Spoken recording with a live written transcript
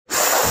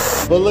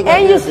But look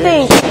and you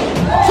stink.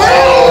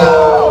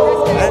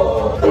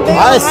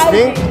 I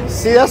stink?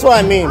 See, that's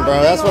what I mean,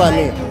 bro. That's what I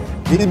mean.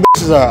 These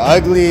bitches are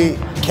ugly,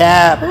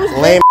 cap,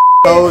 lame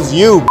nose.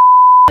 You're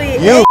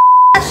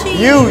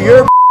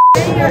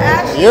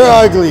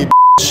ugly,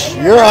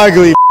 bitch. You're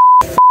ugly,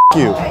 f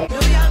you.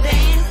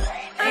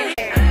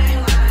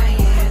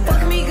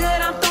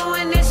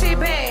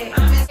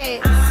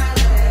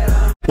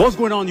 What's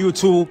going on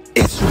YouTube?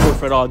 It's your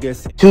boyfriend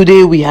August.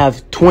 Today we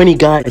have 20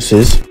 guys.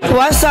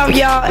 What's up,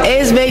 y'all?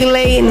 It's Big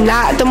Late,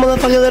 not the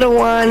motherfucking little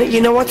one. You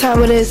know what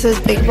time it is. It's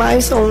Big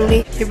Vibes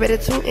only. You better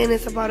tune in.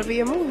 It's about to be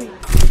a movie.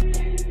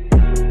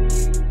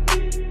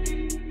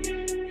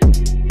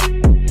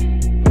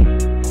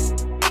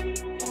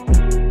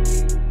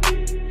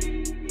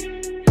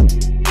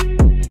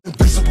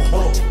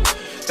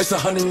 It's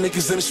 100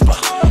 niggas in the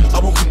spot. I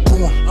won't keep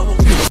going.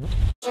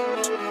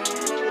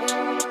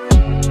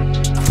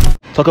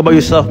 Talk about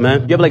yourself,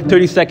 man. You have like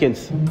 30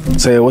 seconds.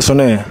 Say, what's your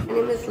name? My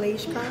name is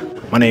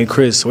Leishka. My name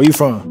Chris. Where you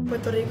from?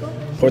 Puerto Rico.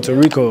 Puerto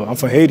Rico. I'm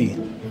from Haiti.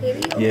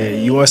 Haiti? Yeah,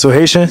 you want some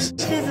Haitians?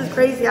 Haitians is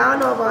crazy. I don't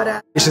know about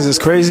that. Haitians is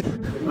crazy? I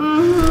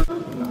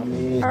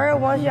heard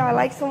once y'all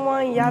like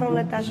someone, y'all don't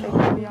let that shit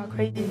go. Y'all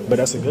crazy. But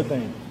that's a good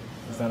thing.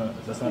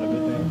 That's not a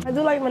good thing. I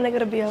do like my nigga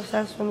to be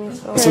obsessed with me,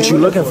 so. That's what you're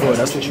looking for.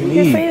 That's what you need.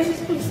 Your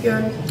face looks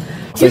good. You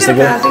Face get a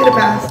again? pass, you get a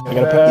pass. I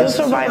got a pass? You'll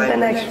survive the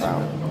next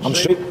round. I'm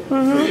straight.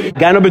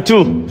 Guy number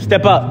 2,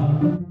 step up.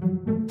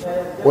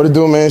 What it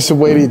do, man? It's your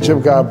way to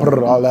drip guy,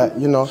 all that,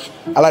 you know.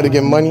 I like to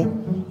get money. You know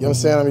what I'm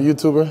saying? I'm a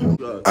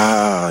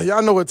YouTuber.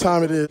 Y'all know what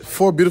time it is.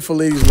 4 beautiful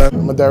ladies left.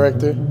 I'm a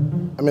director.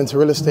 I'm into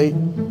real estate. You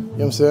know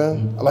what I'm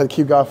saying? I like to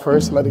keep God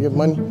first. I like to get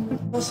money.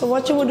 So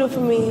what you would do for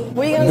me?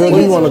 Where you gonna Where take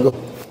do me you want to go?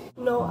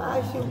 No,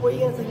 actually, where you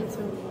gonna take me to?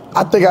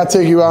 I think I'll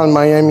take you out in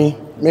Miami.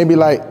 Maybe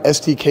like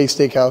STK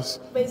Steakhouse.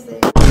 Basically.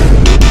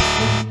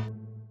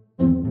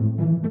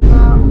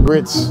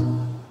 Grits.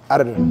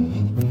 Out of there.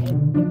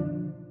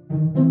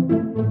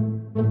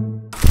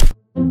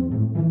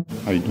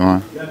 How you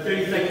doing? You have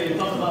 30 seconds to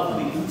talk about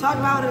me. Talk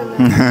about it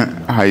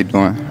now. How you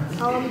doing?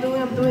 How I'm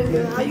doing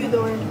good. How you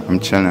doing? I'm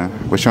chilling.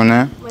 What's your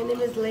name? My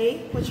name is Lay.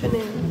 What's your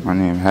name? My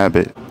name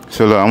Habit.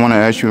 So look, I want to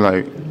ask you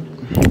like,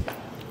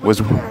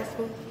 what's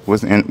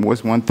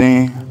one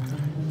thing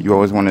you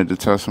always wanted to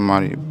tell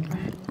somebody,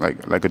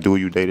 like a dude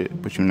you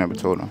dated, but you never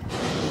told him?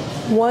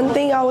 One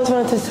thing I always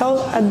wanted to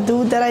tell a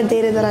dude that I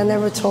dated that I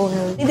never told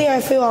him. Anything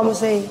I feel, I'm gonna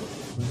say,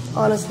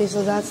 honestly.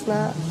 So that's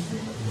not.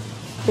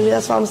 Maybe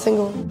that's why I'm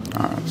single.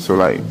 So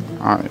like,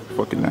 alright,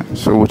 fuck it then.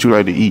 So what you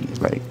like to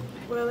eat, like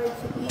What I like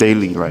to eat?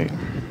 daily, like?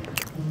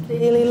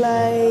 Daily,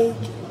 like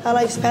I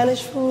like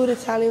Spanish food,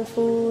 Italian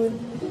food.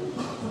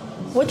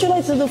 What you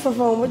like to do for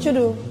fun? What you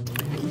do?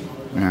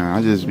 Man,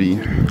 I just be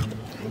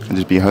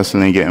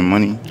hustling, getting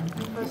money.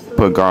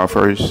 Put God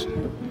first.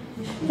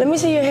 Let me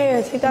see your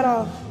hair. Take that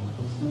off.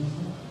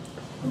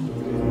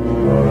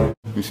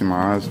 You see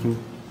my eyes too?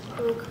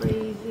 Go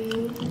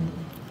crazy.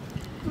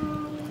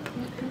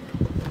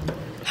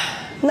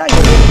 Not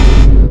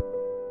good.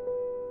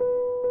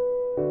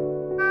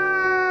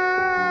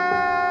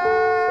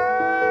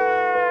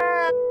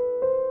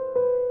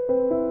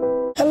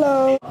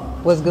 Hello.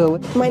 What's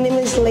good? My name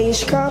is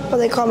Leishka, but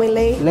they call me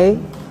Lay. Lay?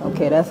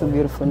 Okay, that's a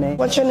beautiful name.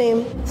 What's your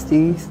name?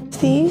 Steez.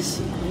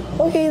 Steez.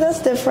 Okay, that's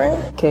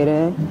different. Okay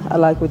then, I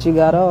like what you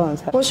got on.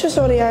 What's your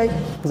zodiac?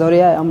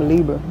 Zodiac, I'm a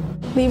Libra.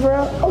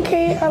 Libra?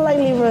 Okay, I like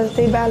Libras.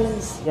 They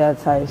balance. Yeah,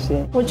 type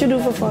shit. What you do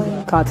for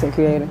fun? Content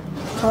creator.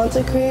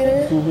 Content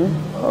creator?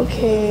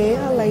 Okay,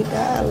 I like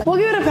that. We'll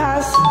give it a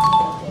pass.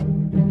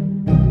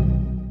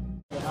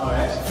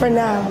 For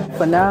now.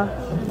 For now?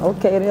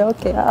 Okay then,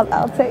 okay.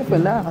 I'll take for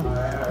now.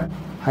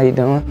 How you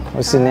doing?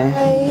 What's your name?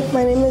 Hi,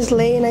 my name is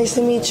Lay. Nice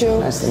to meet you.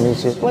 Nice to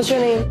meet you. What's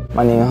your name?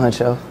 My name is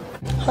Huncho.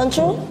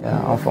 Huncho?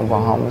 Yeah, I'm from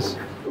Bahamas.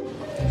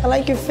 I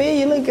like your fit.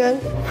 You look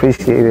good.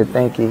 Appreciate it,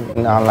 thank you.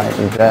 You know, I like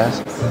your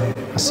dress.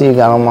 I see you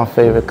got on my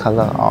favorite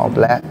color, all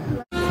black.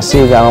 I see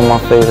you got on my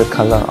favorite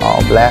color,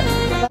 all black.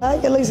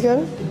 It looks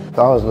good. It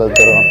always look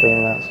good on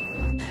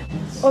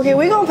females. Okay,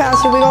 we gonna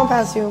pass you. We gonna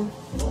pass you.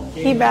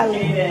 He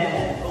battling.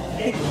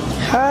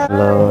 Hi.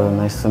 Hello,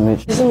 nice to meet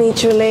you. Nice to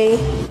meet you, Lay.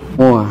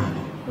 More.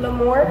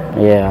 Lamore?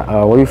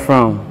 Yeah, where you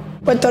from?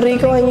 Puerto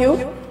Rico, and you?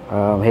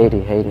 Haiti.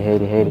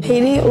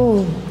 Haiti?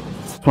 Ooh.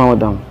 What's wrong with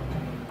them?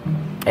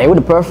 Hey, we're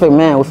the perfect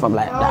man. We're from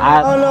like the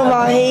I don't know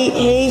about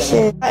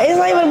Haitian. It's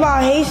not even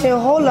about Haitian.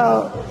 Hold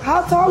on.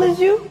 How tall is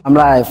you? I'm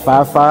like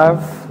 5'5".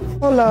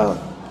 Hold on.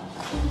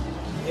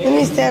 Let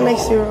me stand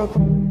next to you real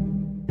quick.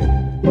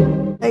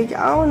 Like,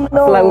 I don't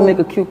know. I feel like we make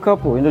a cute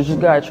couple. You just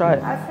gotta try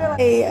it. I feel like,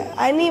 hey,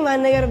 I need my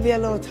nigga to be a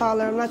little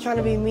taller. I'm not trying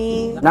to be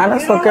mean. Nah,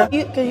 that's okay.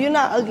 Because you're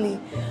not ugly.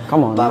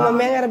 Come on, But man. my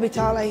man gotta be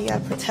taller. He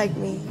gotta protect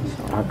me.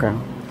 So. Okay.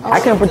 I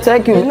can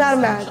protect you. It's not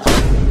a match.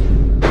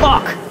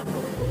 Fuck.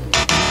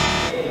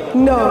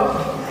 No.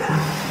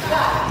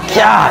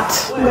 God.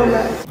 No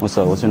match. What's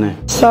up? What's your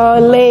name? So,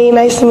 Lay,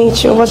 nice to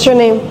meet you. What's your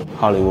name?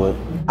 Hollywood.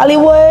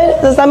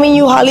 Hollywood? Does that mean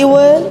you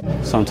Hollywood?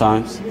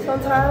 Sometimes.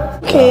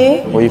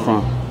 Okay. Where you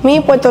from? Me,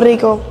 Puerto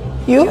Rico.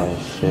 You?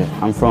 Oh shit.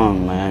 I'm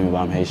from Miami, but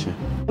I'm Haitian.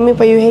 Miami,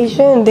 but you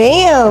Haitian?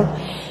 Damn.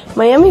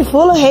 Miami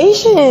full of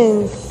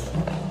Haitians.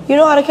 You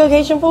know how to cook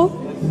Haitian food?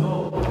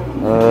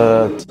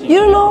 You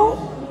don't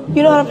know?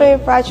 You know how to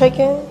make fried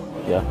chicken?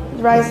 Yeah.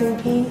 Rice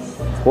and peas?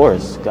 Of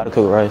course. Gotta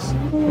cook rice.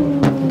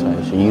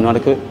 You know how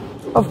to cook?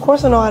 Of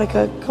course I know how to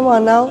cook. Come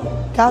on now.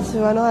 Got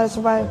to. I know how to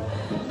survive.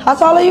 How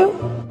tall are you?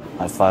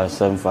 Like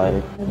 5'7",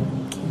 5'8".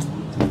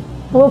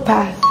 We'll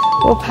pass.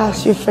 We'll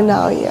pass you for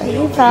now. Yeah,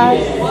 you pass.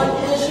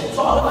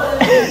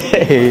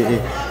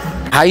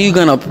 How you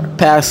gonna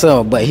pass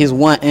up? But he's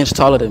 1 inch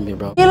taller than me,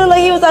 bro. You look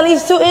like he was at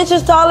least 2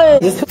 inches taller.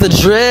 It's the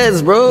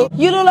dreads, bro.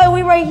 You look like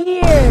we right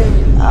here.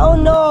 I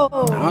don't know.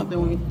 I don't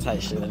think we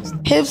tight shit.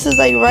 Hips is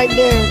like right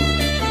there.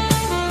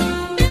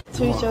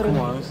 To each other. Come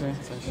on, let me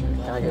see.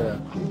 Can I get a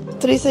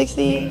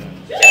 360?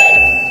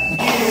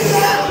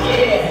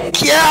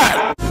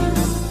 Yeah.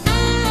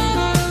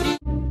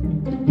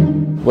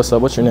 What's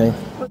up? What's your name?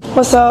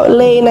 What's up,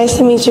 Lay? Nice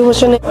to meet you.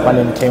 What's your name? My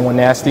name is K1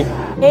 Nasty.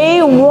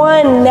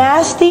 A1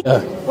 Nasty?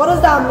 What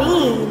does that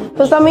mean?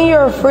 Does that mean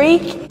you're a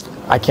freak?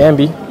 I can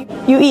be.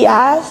 You eat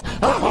ass?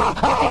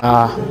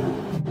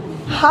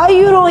 How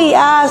you don't eat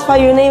ass while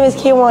your name is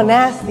K1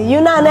 Nasty?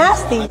 You're not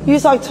nasty. You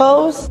suck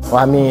toes? Well,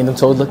 I mean, them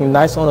toes looking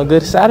nice on a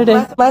good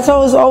Saturday. My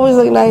toes always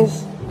look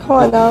nice. Come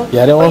on now.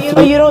 Yeah, they don't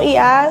But you don't eat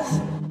ass?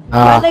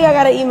 I think I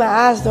gotta eat my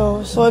ass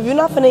though. So if you're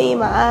not finna eat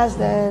my ass,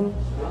 then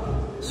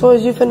so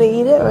is you finna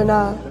eat it or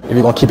not? If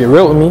you're gonna keep it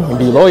real with me and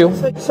be loyal.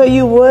 So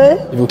you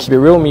would? If you keep it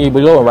real with me, you be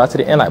loyal right to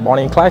the end, like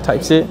Bonnie and Clyde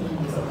type shit.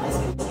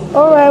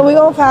 Alright, we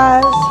gon'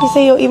 pass. He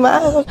said you'll eat my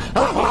ass.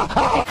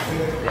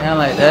 Damn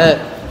like that.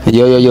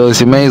 Yo, it's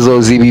your main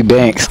ZB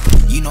Banks.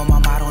 You know my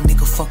motto,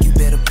 nigga, fuck you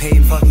better pay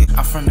me. Fuck it.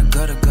 I'm from the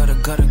gutter.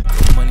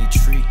 Money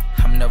tree.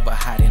 I'm never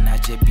hiding, I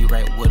just be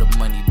right where the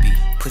money be.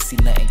 Pussy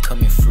nothing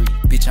coming free.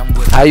 Bitch, I'm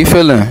with. How you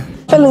feeling?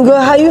 Feeling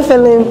good. How you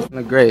feeling?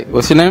 Great.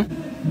 What's your name?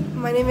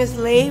 My name is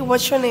Lay.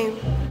 What's your name?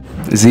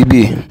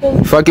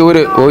 ZB. Fuck it with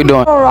it. What we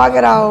doing? We'll rock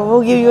it out.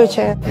 We'll give you a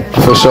chance.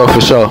 For sure.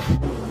 How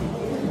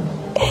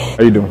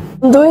you doing?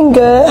 I'm doing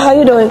good. How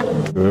you doing?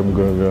 Good, I'm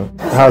good.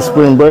 How's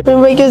spring break?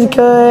 Spring break is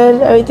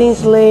good.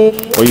 Everything's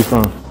late. Where you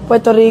from?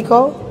 Puerto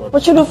Rico.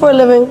 What you do for a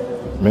living?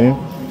 Me?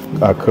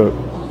 I cook.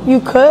 You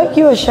cook?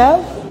 You a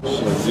chef?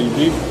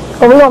 ZB?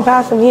 Oh, we gonna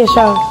pass him. He a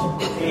chef.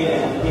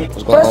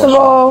 First of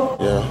all,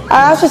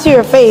 I asked to see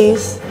your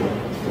face.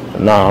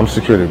 Nah, I'm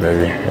security,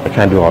 baby. I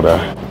can't do all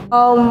that.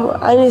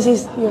 I need to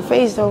see your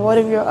face though. What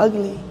if you're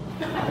ugly?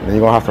 Then you're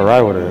gonna have to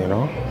ride with it, you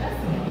know?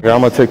 Yeah,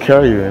 I'm gonna take care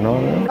of you, you know?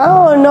 I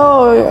don't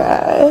know.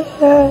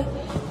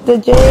 The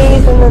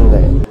J's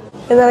and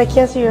then I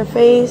can't see your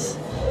face.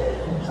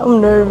 I'm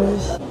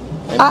nervous.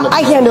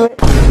 I can't do it.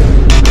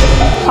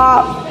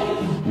 Pop.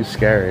 You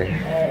scary.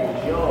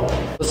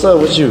 What's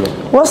up with you?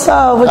 What's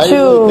up with you?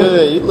 You look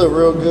good. You look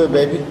real good,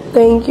 baby.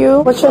 Thank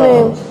you. What's your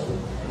name?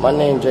 My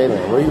name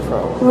Jalen. Where you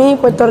from? Me,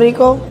 Puerto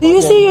Rico. Do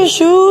you see your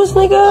shoes,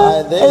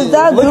 nigga? Is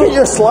that look at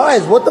your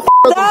slides. What the f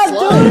are that those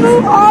slides?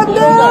 dude on You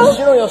there? got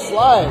shit on your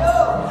slides.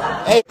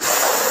 Hey,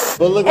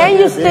 but look And at you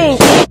this, stink.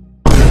 bitch.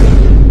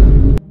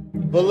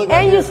 But look And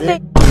at you this,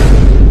 stink.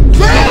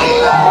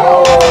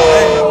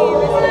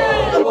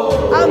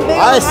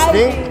 I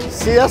stink.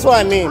 See, that's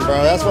what I mean,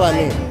 bro. That's what I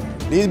mean.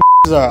 These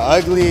are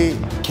ugly,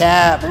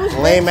 cap,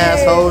 lame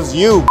ass hoes.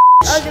 You,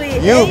 Ugly.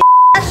 you're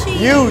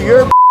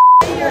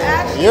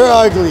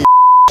ugly.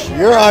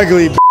 You're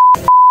ugly.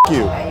 F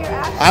you.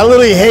 I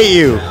literally hate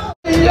you.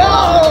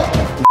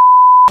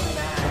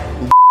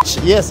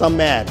 Yes, I'm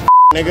mad.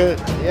 Nigga.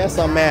 Yes,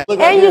 I'm mad. Look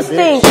And you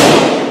stink.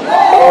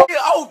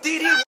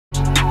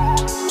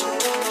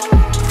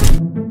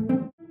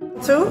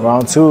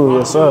 Round two,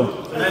 yes sir.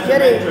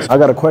 Get it. I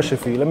got a question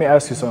for you. Let me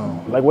ask you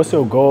something. Like, what's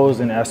your goals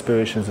and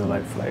aspirations in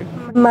life? Like,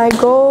 My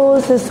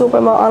goals is to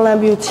open my online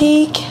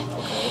boutique,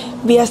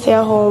 be a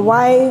stay-at-home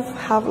wife,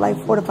 have like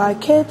 4 to 5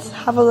 kids,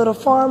 have a little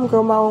farm,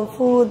 grow my own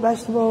food,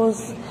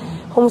 vegetables,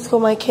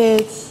 homeschool my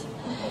kids,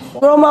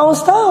 grow my own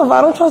stuff.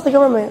 I don't trust the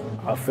government.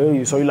 I feel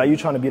you. So you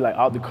trying to be like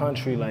out the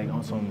country, like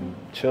on some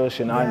chill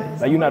shit.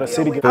 Like you're not a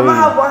city girl. I'm gonna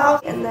have one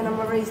house and then I'm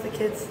gonna raise the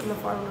kids in the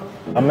farm.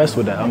 I mess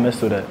with that.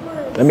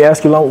 Let me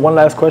ask you one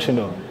last question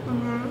though.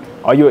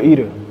 Are you an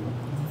eater?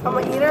 I'm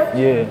an eater?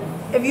 Yeah.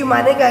 If you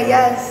my nigga,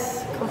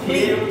 yes.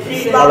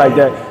 Complete. I like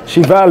that.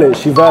 She valid.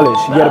 She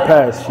get a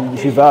pass.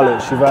 She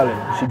valid. She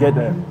get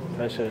that.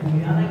 That shit.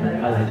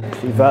 I like it.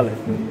 She valid.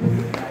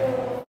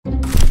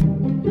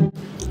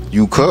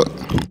 You cook?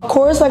 Of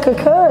course I could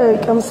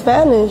cook. I'm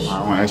Spanish. I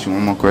want to ask you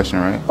one more question,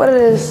 right? What it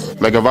is?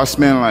 Like if I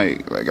spend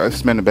I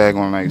spend a bag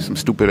on like some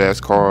stupid ass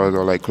cars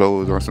or like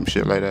clothes or some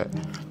shit like that,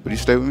 would you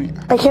stay with me?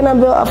 I cannot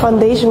build a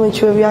foundation with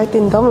you if you're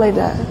acting dumb like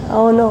that. I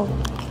don't know.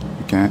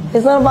 You can't?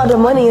 It's not about the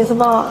money. It's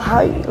about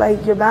how,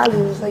 like, your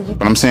values. Like,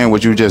 But I'm saying,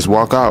 would you just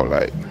walk out?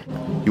 Like,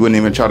 you wouldn't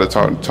even try to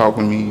talk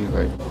with me?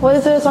 Like, what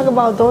is there to talk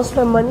about? Don't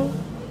spend money?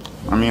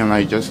 I mean,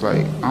 like, just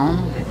like, I'm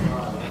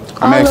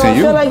I asking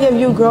you. feel like if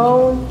you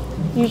grown,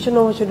 you should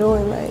know what you're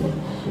doing. Like,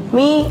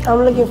 me, I'm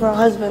looking for a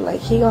husband.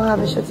 Like, he gonna have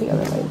his shit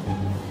together. Like,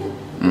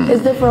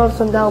 it's different ups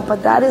and downs,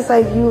 but that is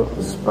like you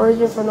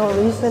spurging for no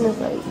reason. It's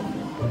like,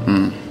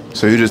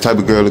 So you just type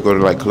of girl to go to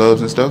like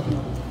clubs and stuff?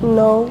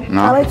 No.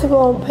 No? I like to go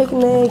on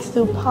picnics,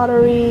 do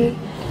pottery.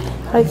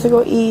 I like to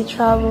go eat,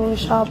 travel,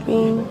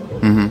 shopping.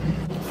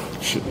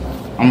 Shit.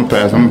 I'm gonna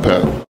pass.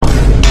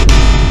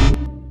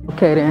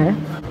 Okay then.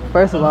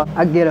 First of all,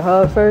 I get a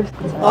hug first.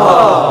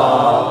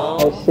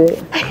 Oh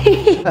shit.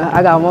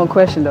 I got one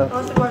question though.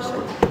 What's the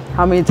question?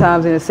 How many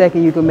times in a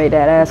second you can make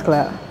that ass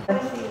clap?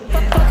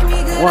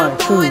 1,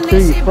 2,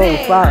 3, 4,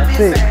 5,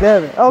 6,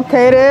 7.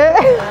 Okay then.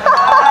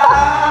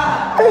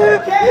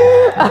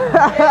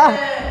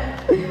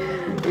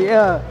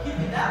 Yeah.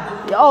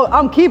 Oh,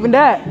 I'm keeping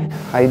that.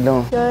 How you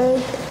doing?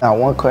 Good. Now,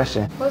 one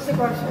question. What's the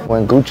question?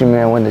 When Gucci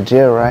Man went to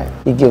jail, right?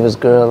 He give his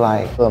girl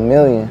like $1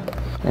 million,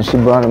 and she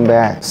brought him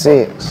back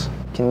 6.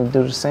 Can you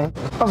do the same?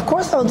 Of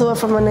course I'll do it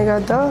for my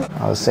nigga, duh.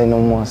 I'll say no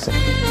more.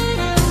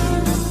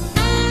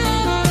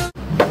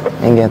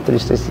 Ain't getting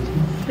 360.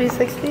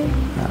 360?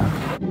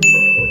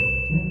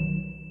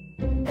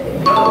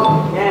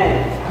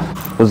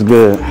 What's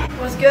good?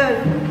 What's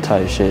good?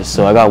 Type shit.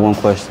 So I got one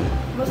question.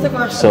 What's the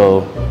question?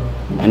 So,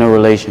 in a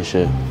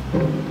relationship,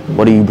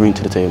 what do you bring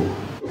to the table?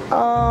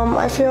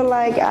 I feel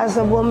like as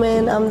a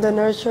woman, I'm the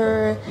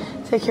nurturer,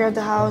 take care of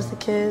the house, the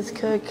kids,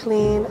 cook,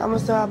 clean. I'm gonna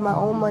still have my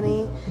own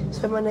money,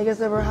 so if my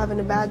niggas ever having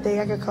a bad day,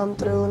 I could come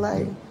through,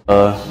 like.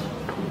 Do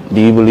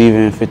you believe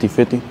in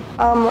 50-50?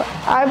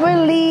 I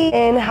believe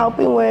in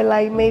helping with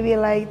like maybe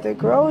like the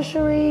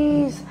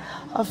groceries,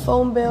 a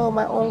phone bill,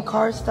 my own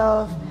car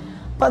stuff.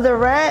 But the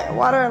rent,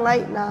 water, and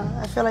light, nah.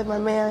 I feel like my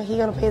man, he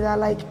gonna pay that.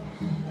 Like,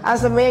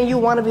 as a man, you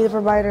want to be the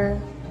provider.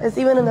 It's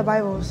even in the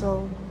Bible,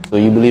 so. So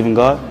you believe in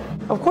God?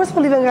 Of course I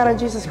believe in God and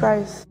Jesus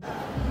Christ.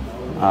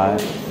 Alright,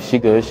 she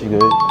good. You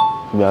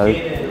got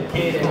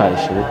it. Type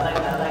shit.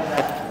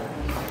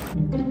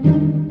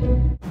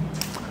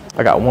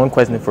 I got one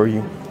question for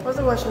you. What's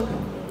the question?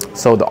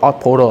 So the op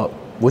pulled up.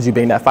 Would you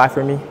bang that 5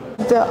 for me?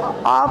 The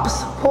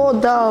ops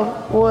pulled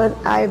up, would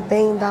I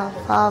bang that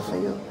 5 for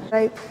you,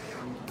 right?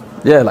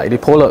 Yeah, like they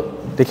pull up.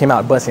 They came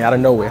out busting out of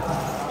nowhere.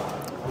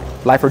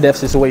 Life or death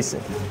situation.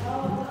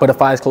 But the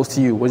fire is close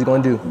to you. What you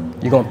gonna do?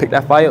 You gonna pick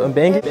that fire up and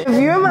bang it?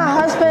 If you're my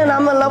husband,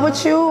 I'm in love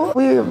with you,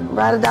 we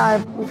ride or die.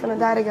 We finna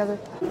die together.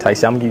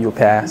 Tyson, I'm gonna give you a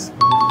pass.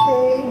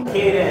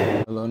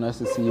 Okay. Hello, nice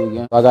to see you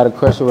again. I got a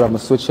question, but I'm gonna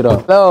switch it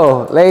up.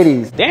 Hello,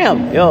 ladies.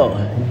 Damn, yo.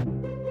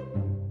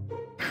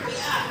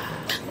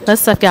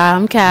 What's up, y'all?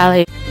 I'm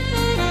Callie.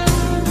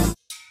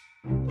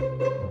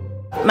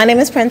 My name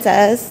is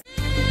Princess.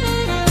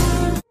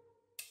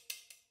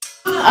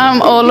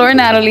 Lord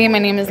Natalie. My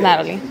name is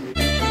Natalie.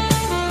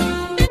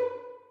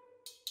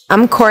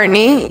 I'm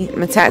Courtney.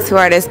 I'm a tattoo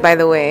artist, by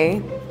the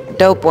way.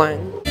 Dope one.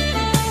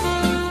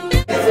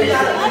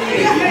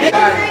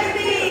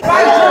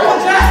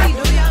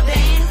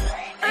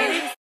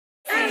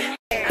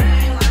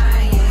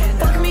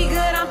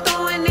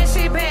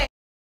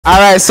 All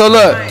right, so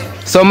look.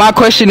 So my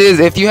question is,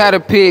 if you had to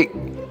pick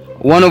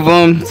one of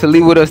them to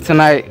leave with us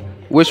tonight,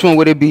 which one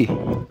would it be?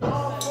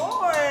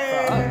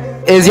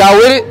 Is y'all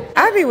with it?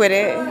 I'll be with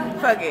it.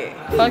 Fuck it.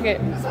 Fuck it.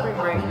 Spring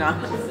break, nah.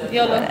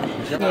 YOLO.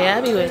 Yeah,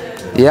 I'll be with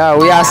it. Yeah,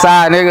 we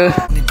outside, nigga.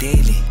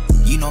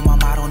 You know my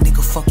motto,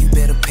 nigga, fuck you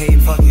better pay.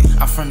 Fuck it.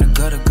 I'm from the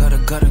gutter. I got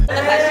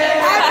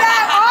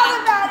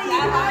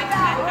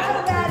all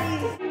the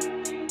baddies.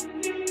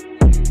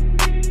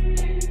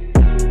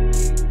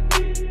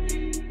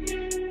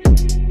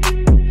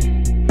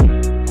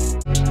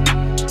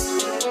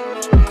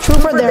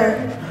 Truth or dare?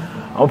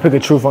 I'm gonna pick a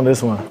truth on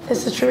this one.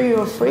 Is it true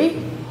you're a freak?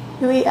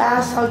 You eat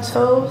ass out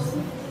toes,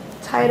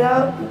 tied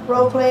up,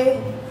 role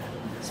play,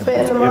 spit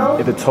in the mouth?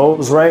 If the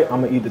toes right,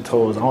 I'm gonna eat the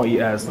toes. I don't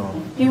eat ass though.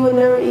 You would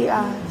never eat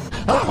ass.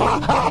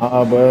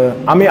 But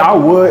I mean, I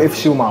would if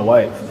she was my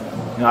wife.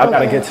 You know, I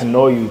gotta get to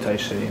know you type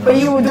shit. You know? But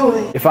you would do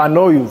it? If I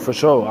know you, for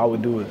sure, I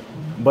would do it.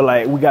 But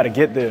like, we gotta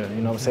get there,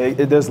 you know what I'm saying?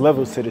 There's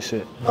levels to this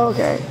shit.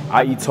 Okay.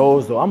 I eat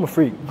toes though. I'm a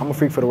freak. I'm a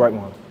freak for the right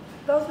one.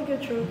 That was a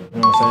good truth. You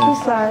know what I'm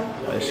Who's side?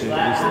 saying?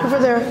 That shit. Over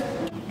there.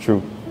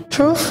 True.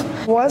 Truth?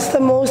 What's the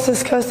most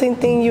disgusting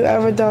thing you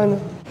ever done?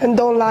 And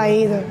don't lie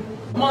either.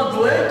 Come on,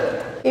 do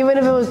it. Even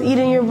if it was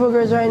eating your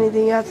boogers or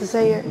anything, you have to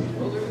say it.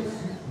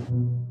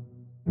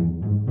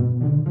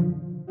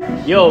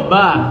 Yo,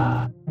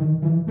 bye.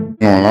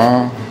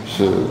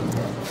 Shit.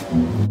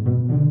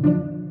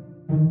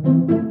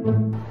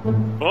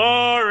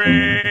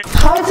 Boring.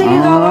 How do you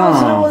go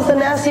to know what's the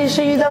nastiest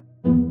shit you done?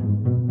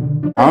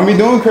 I don't be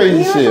doing crazy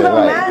You shit. know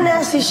Like, mad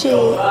nasty shit. I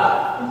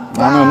don't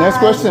know. Next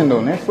question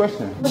though. Next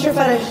question. What's your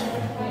fetish?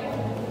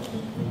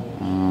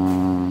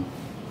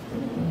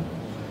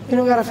 You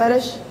don't got a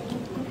fetish?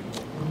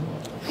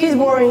 He's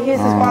boring. He's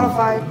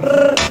disqualified.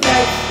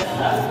 Next.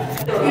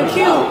 You're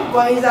cute,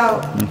 but he's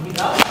out.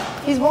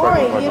 He's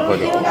boring. You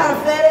don't got a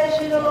fetish.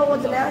 You don't know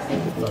what the nasty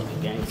is.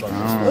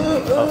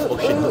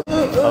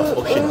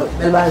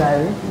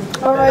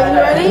 Alright, you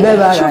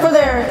ready? Truth or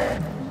dare?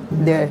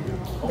 Dare.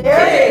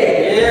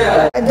 Dare?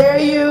 Yeah. I dare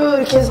you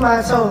to kiss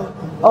my toe.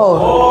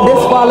 Oh,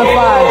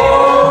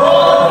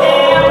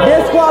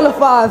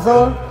 disqualified,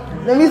 son.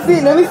 Let me see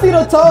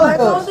the toes My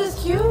though. toes is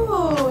cute.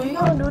 You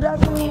gonna do that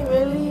to me,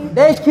 really?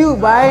 They cute,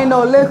 but I ain't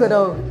no liquor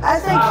though. I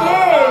said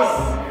kiss.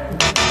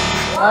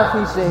 I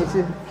appreciate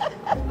you.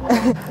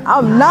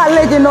 I'm not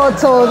licking no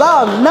toes.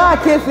 I'm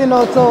not kissing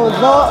no toes,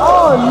 bro.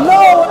 Oh,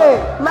 no way.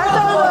 My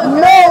toes look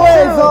no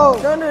way, too. so.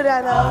 Don't do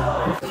that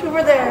now.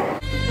 Over there.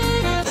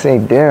 Say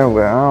dare,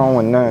 but I don't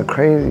want nothing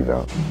crazy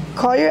though.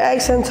 Call your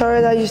ex and tell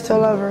her that you still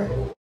love her.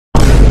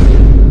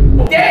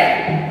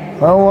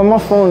 Bro, where my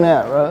phone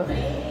at, bro?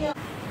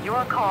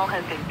 Your call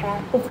has been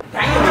forwarded.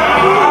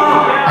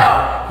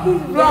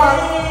 He's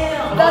blocked.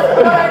 That's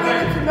what I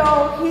needed to know.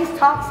 He's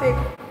toxic.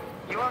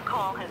 Your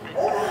call has been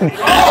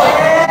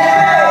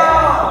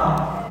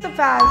It's a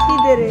pass. He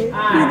did it.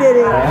 He did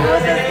it. He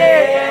wasn't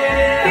scared.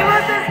 He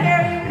wasn't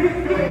scared.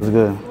 It's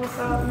good. What's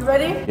up? You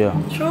ready? Yeah.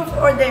 Truth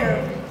or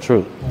dare?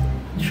 True.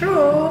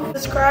 Truth.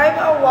 Describe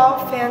a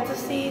wild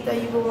fantasy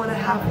that you would want to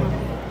have with me.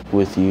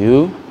 With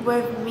you?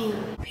 With me.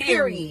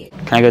 Period.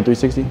 Can I get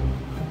 360?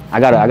 I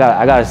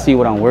gotta see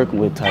what I'm working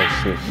with type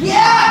shit.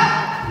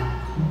 Yeah!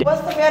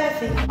 What's the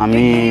fantasy? I mean,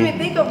 you can't even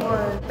think of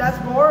one. That's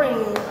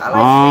boring. I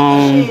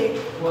like shit.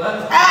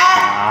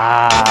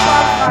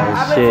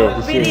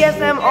 I've been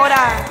BDSM, all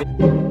that.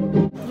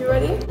 You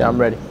ready? Yeah, I'm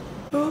ready.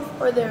 Truth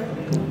or dare?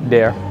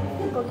 Dare.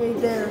 Okay,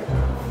 dare.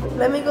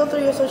 Let me go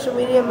through your social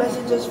media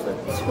messages for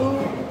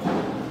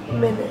 2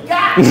 minutes.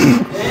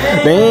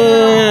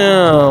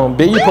 Damn,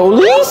 baby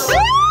police?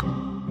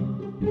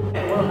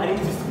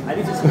 I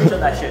need to screenshot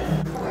that shit.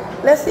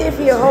 Let's see if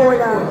you're a hoe or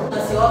not.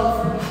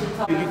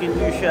 You can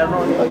do shit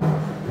alone.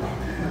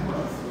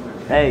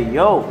 Hey,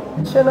 yo.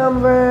 What's your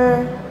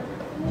number?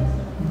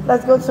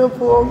 Let's go to a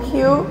pool.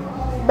 Cute.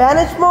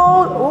 Banish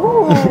mode?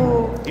 Ooh.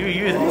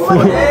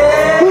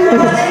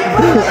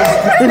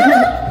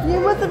 You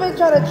must have been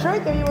trying to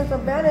trick her. You was a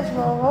banish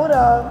mode. Hold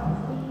up.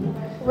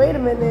 Wait a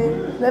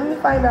minute. Let me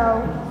find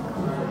out.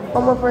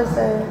 One more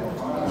person.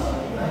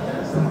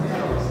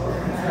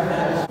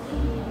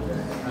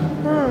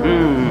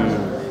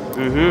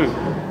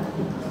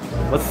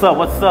 What's up?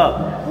 What's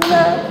up?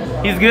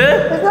 He's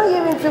good? It's not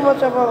giving too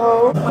much of a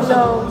hoe.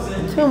 No,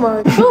 too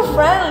much. Too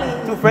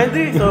friendly. Too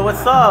friendly? So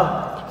what's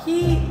up?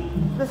 He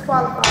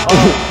disqualified.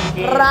 Oh,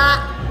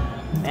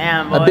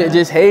 damn, boy. A bit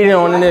just hating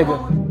on the nigga.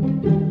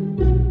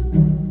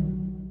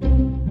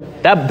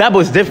 That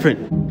was different.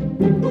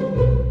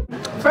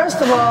 First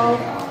of all,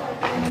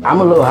 I'm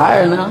a little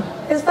higher now.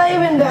 it's not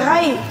even the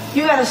height.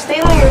 You gotta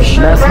stay on your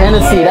shirt. That's right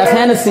Hennessy. here. That's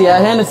Hennessy.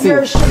 That's Hennessy.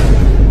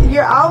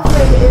 Your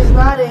outfit is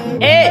not it.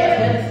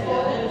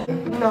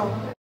 No.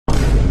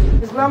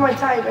 It's not my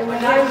type, and my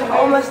hair is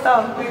all messed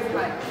up. You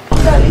gotta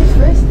at least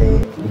fix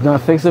it. You gonna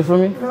fix it for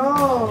me?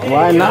 No.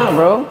 Why not,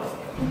 bro?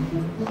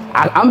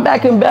 I'm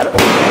back in better.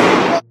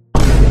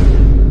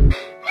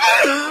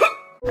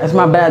 That's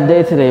my bad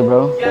day today,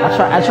 bro.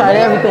 I tried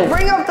everything.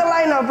 Bring up the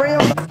lineup. Bring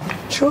up.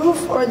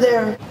 Truth or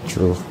dare?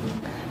 Truth.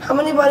 How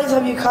many bodies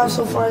have you caught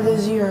so far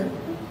this year?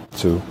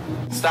 2.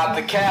 Stop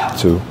the cap.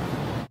 2.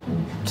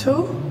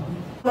 2?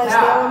 Night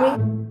stand with me?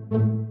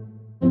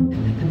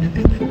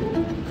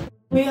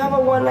 Will you have a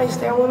one night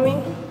stand with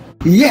me?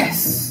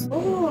 Yes.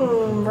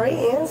 Right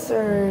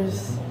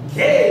answers.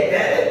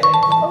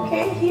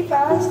 Okay, he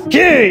passed.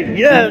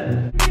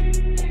 Yeah.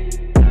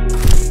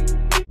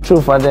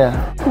 Truth or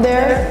dare?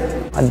 Dare.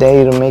 I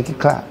dare you to make it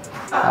clap.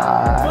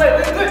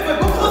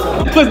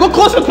 Twin, go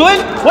closer, Twin.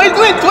 Wait,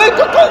 Twin,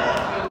 go closer.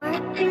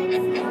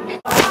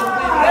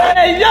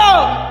 Hey, yo.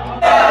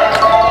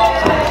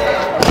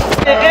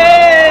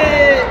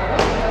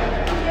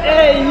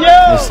 Hey, yo.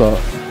 What's up?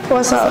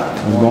 What's up?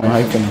 I'm going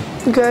hiking.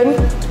 Good.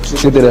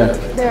 Shoot it there.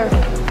 There.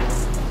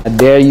 I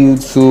dare you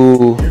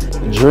to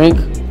drink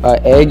an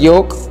egg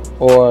yolk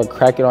or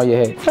crack it on your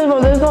head. First of all,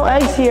 there's no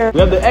eggs here. We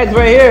have the eggs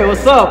right here.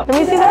 What's up? Let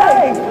me see the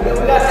egg.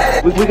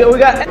 We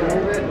got.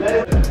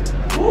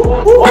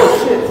 Oh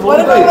shit. What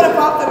if I would have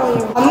popped it on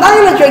you? I'm not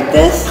gonna drink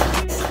this.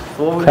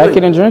 Crack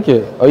it and drink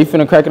it. Or you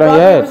finna crack it on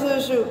your head?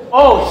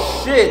 Oh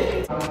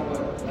shit.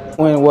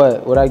 Win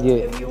what? What I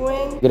get? If you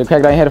win. Get a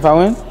crack on your head if I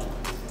win?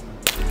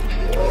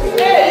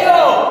 Hey,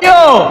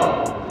 yo.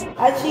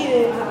 I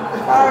cheated.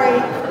 Sorry.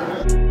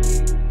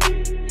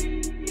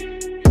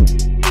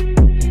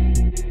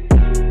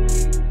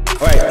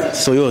 Alright,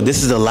 so yo,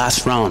 this is the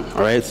last round,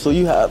 alright? So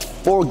you have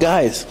 4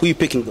 guys. Who you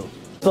picking though?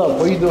 What's up?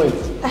 What are you doing?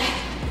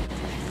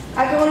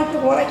 I can only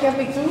pick one, I can't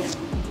pick 2.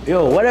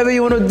 Yo, whatever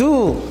you wanna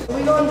do.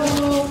 We're gonna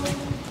do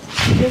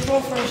this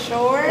one for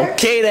sure.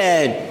 Okay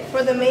then.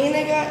 For the main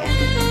nigga,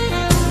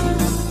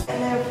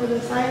 and then for the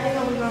side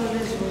nigga, we're gonna do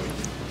this one.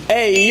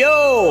 Hey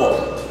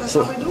yo! That's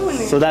how we're doing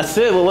it. So that's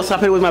it. Well, what's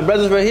happening with my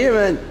brothers right here,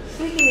 man?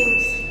 Sneaky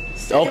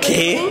links.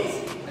 Okay.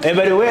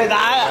 Everybody wins.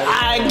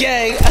 I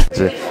gang.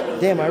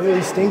 Damn, I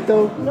really stink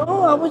though?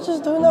 No, I was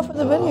just doing that for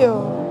the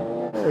video.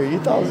 Hey, you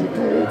thought I was gonna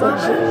come here and talk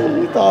shit?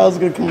 You thought I was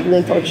gonna come here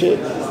and talk shit?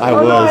 I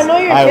Oh, no, I know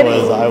you're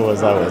kidding. I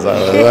was.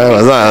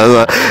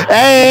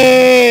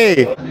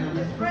 Hey!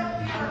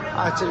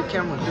 Alright, to the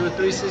camera. Do a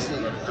 360.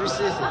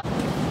 360.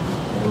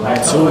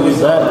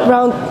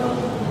 Round.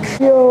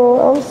 Yo,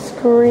 I'm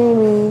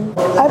screaming.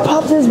 I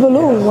popped his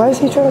balloon. Why is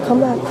he trying to come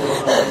back?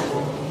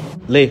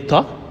 Lay,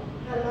 talk.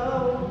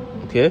 Hello.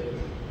 Okay.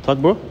 Talk.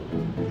 fuck, bro?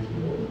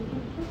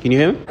 Can you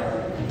hear me?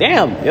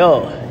 Damn,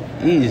 yo.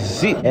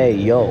 Easy. Hey,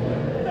 yo.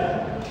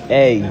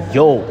 Hey,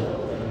 yo.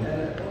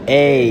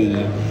 Hey,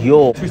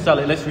 yo. Let's restart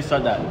it. Let's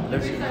restart that.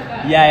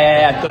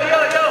 Yeah.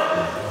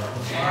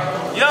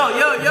 Yo.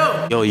 Yeah,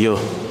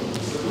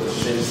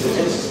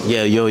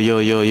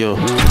 yo.